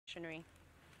stationary.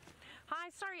 Hi,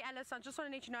 sorry Alice, I just want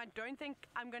to let you know I don't think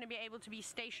I'm going to be able to be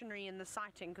stationary in the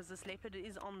sighting because this leopard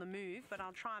is on the move, but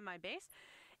I'll try my best.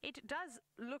 It does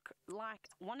look like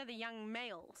one of the young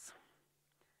males,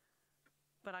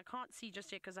 but I can't see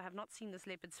just yet because I have not seen this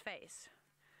leopard's face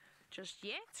just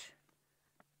yet.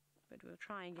 But we'll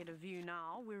try and get a view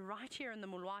now. We're right here in the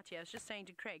Mulwati. I was just saying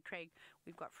to Craig,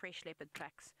 we've got fresh leopard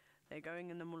tracks. They're going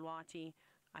in the Mulwati.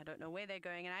 I don't know where they're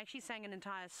going. And I actually sang an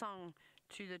entire song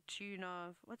to the tune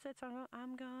of, what's that song?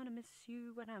 I'm gonna miss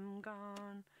you when I'm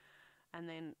gone. And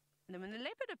then when the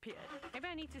leopard appeared, maybe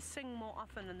I need to sing more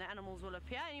often and the animals will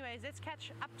appear. Anyways, let's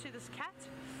catch up to this cat.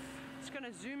 It's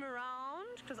gonna zoom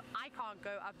around because I can't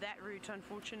go up that route,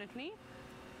 unfortunately.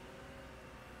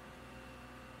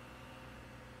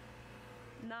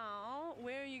 Now,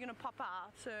 where are you going to pop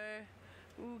out? So,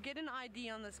 we'll get an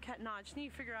ID on this cat. Now, I just need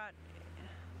to figure out...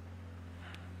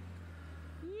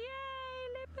 Yay,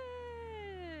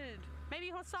 leopard!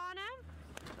 Maybe Hosana?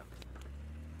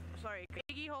 Sorry,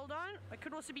 Biggie, hold on. It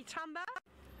could also be Tumba.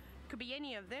 Could be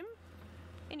any of them.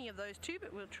 Any of those two,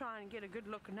 but we'll try and get a good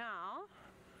look now.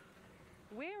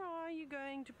 Where are you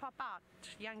going to pop out,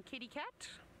 young kitty cat?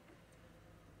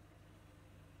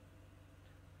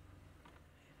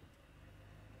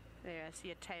 There, I see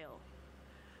a tail.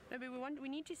 No, but we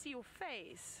need to see your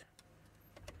face,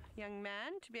 young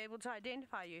man, to be able to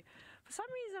identify you. For some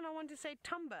reason, I want to say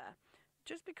Tumba,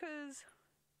 just because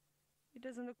it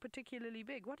doesn't look particularly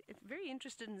big. What? It's very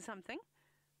interested in something.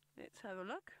 Let's have a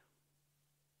look.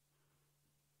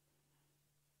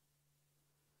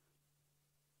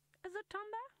 Is it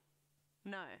Tumba?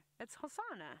 No, it's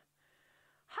Hosana.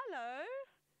 Hello.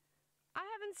 I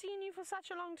haven't seen you for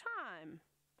such a long time.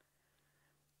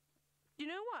 You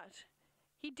know what?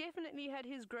 He definitely had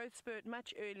his growth spurt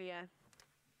much earlier,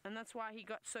 and that's why he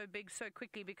got so big so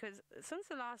quickly, because since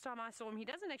the last time I saw him, he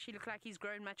doesn't actually look like he's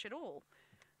grown much at all.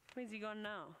 Where's he gone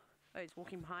now? Oh, he's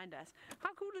walking behind us.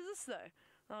 How cool is this though?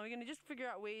 Oh, we're going to just figure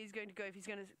out where he's going to go. If he's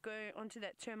going to go onto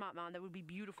that termite mound, that would be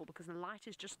beautiful because the light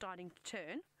is just starting to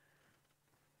turn.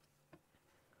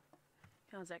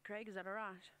 How's that, Craig? Is that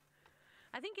alright?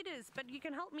 I think it is, but you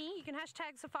can help me. You can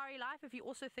hashtag Safari Life if you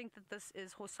also think that this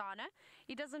is Hosana.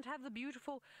 He doesn't have the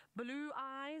beautiful blue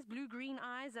eyes, blue-green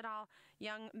eyes that our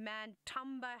young man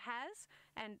Tumba has,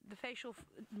 and the facial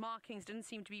markings didn't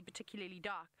seem to be particularly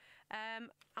dark.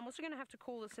 I'm also going to have to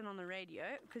call this in on the radio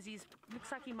because he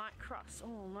looks like he might cross.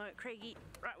 Oh no, Craigie.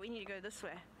 Right, we need to go this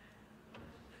way.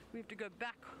 We have to go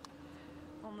back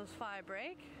on this fire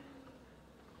break.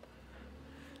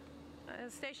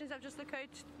 Stations I've just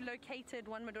located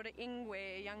one Madoda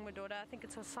Ingwe, young Madoda, I think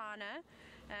it's Hosana.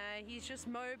 He's just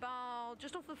mobile,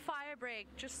 just off the fire break,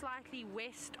 just slightly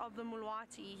west of the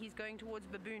Mulwati. He's going towards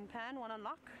Baboon Pan, one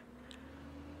unlock.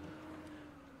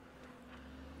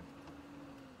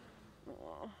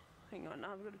 Oh, hang on,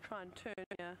 I've got to try and turn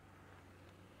here.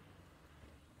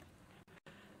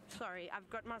 Sorry, I've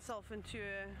got myself into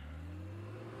a...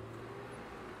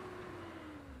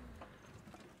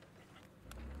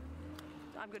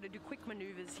 I'm going to do quick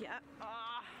maneuvers here.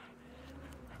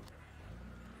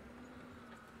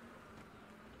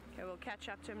 Okay, we'll catch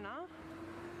up to him now.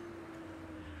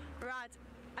 Right,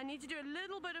 I need to do a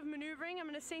little bit of maneuvering. I'm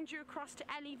going to send you across to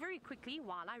Ali very quickly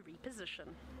while I reposition.